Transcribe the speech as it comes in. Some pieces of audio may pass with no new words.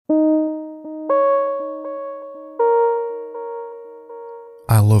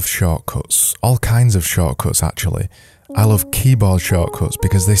love shortcuts, all kinds of shortcuts actually. I love keyboard shortcuts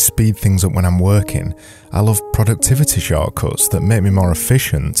because they speed things up when I'm working. I love productivity shortcuts that make me more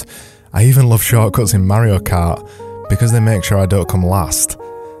efficient. I even love shortcuts in Mario Kart because they make sure I don't come last.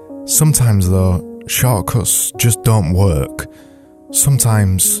 Sometimes though, shortcuts just don't work.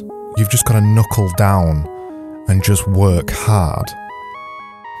 Sometimes you've just got to knuckle down and just work hard.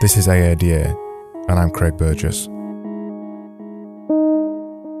 This is AADA, and I'm Craig Burgess.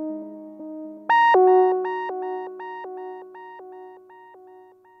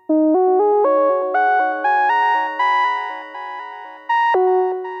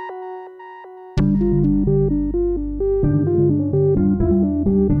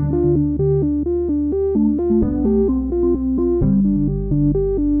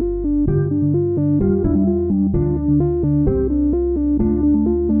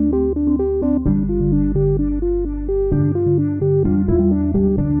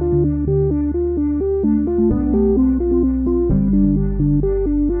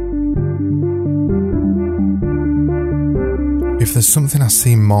 If there's something I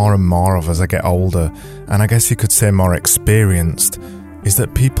see more and more of as I get older, and I guess you could say more experienced, is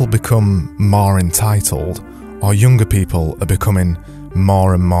that people become more entitled, or younger people are becoming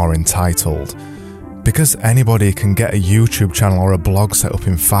more and more entitled. Because anybody can get a YouTube channel or a blog set up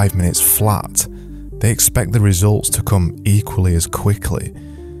in 5 minutes flat, they expect the results to come equally as quickly.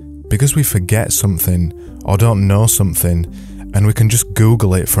 Because we forget something or don't know something, and we can just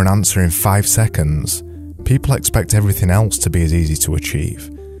Google it for an answer in 5 seconds, people expect everything else to be as easy to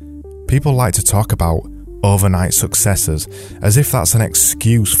achieve. People like to talk about overnight successes as if that's an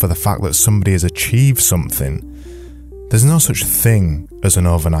excuse for the fact that somebody has achieved something. There's no such thing as an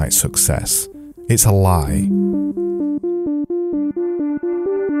overnight success. It's a lie.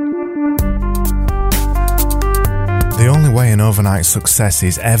 The only way an overnight success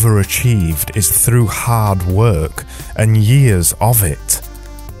is ever achieved is through hard work and years of it.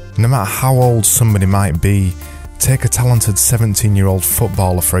 No matter how old somebody might be, take a talented 17-year-old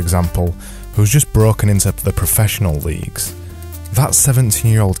footballer for example, who's just broken into the professional leagues. That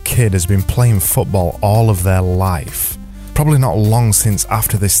 17-year-old kid has been playing football all of their life, probably not long since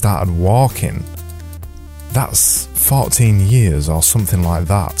after they started walking. That's 14 years or something like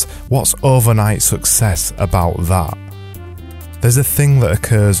that. What's overnight success about that? There's a thing that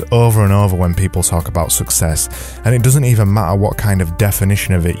occurs over and over when people talk about success, and it doesn't even matter what kind of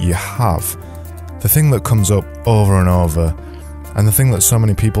definition of it you have. The thing that comes up over and over, and the thing that so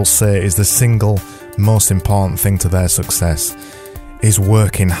many people say is the single most important thing to their success, is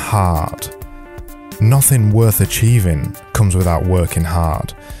working hard. Nothing worth achieving comes without working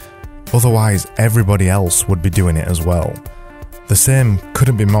hard. Otherwise, everybody else would be doing it as well. The same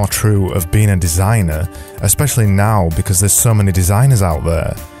couldn't be more true of being a designer, especially now because there's so many designers out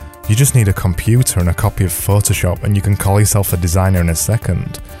there. You just need a computer and a copy of Photoshop and you can call yourself a designer in a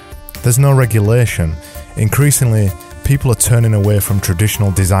second. There's no regulation. Increasingly, people are turning away from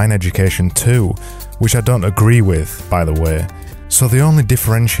traditional design education too, which I don't agree with, by the way. So the only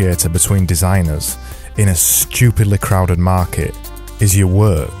differentiator between designers in a stupidly crowded market is your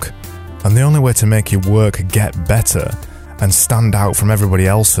work. And the only way to make your work get better and stand out from everybody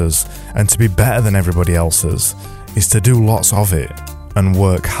else's and to be better than everybody else's is to do lots of it and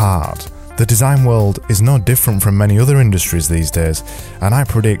work hard. The design world is no different from many other industries these days, and I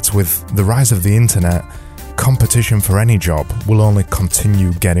predict with the rise of the internet, competition for any job will only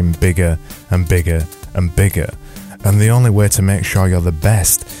continue getting bigger and bigger and bigger. And the only way to make sure you're the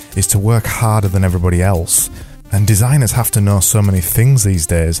best is to work harder than everybody else. And designers have to know so many things these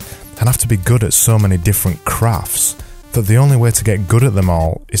days and have to be good at so many different crafts that the only way to get good at them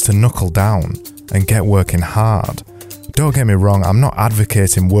all is to knuckle down and get working hard. Don't get me wrong, I'm not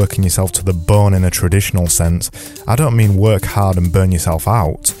advocating working yourself to the bone in a traditional sense. I don't mean work hard and burn yourself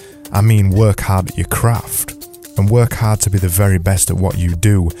out. I mean work hard at your craft and work hard to be the very best at what you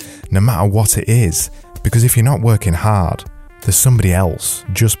do, no matter what it is. Because if you're not working hard, there's somebody else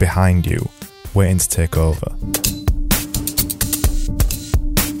just behind you waiting to take over.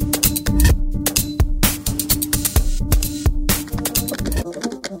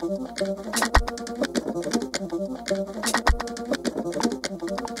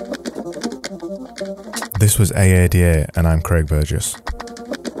 This was AADA, and I'm Craig Burgess.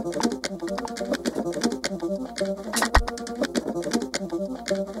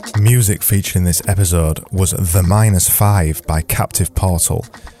 Music featured in this episode was The -5 by Captive Portal,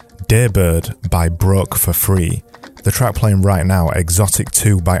 Daybird by Broke for Free, the track playing right now, Exotic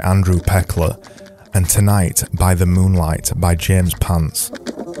 2 by Andrew Peckler, and Tonight by The Moonlight by James Pants.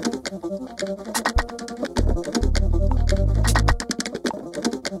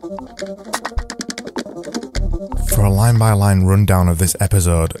 For a line-by-line rundown of this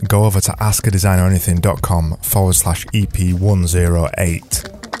episode, go over to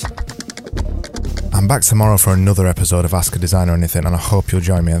askadesigneranything.com/EP108. I'm back tomorrow for another episode of Ask a Designer Anything, and I hope you'll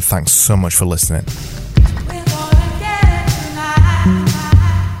join me, and thanks so much for listening. We're gonna get it tonight.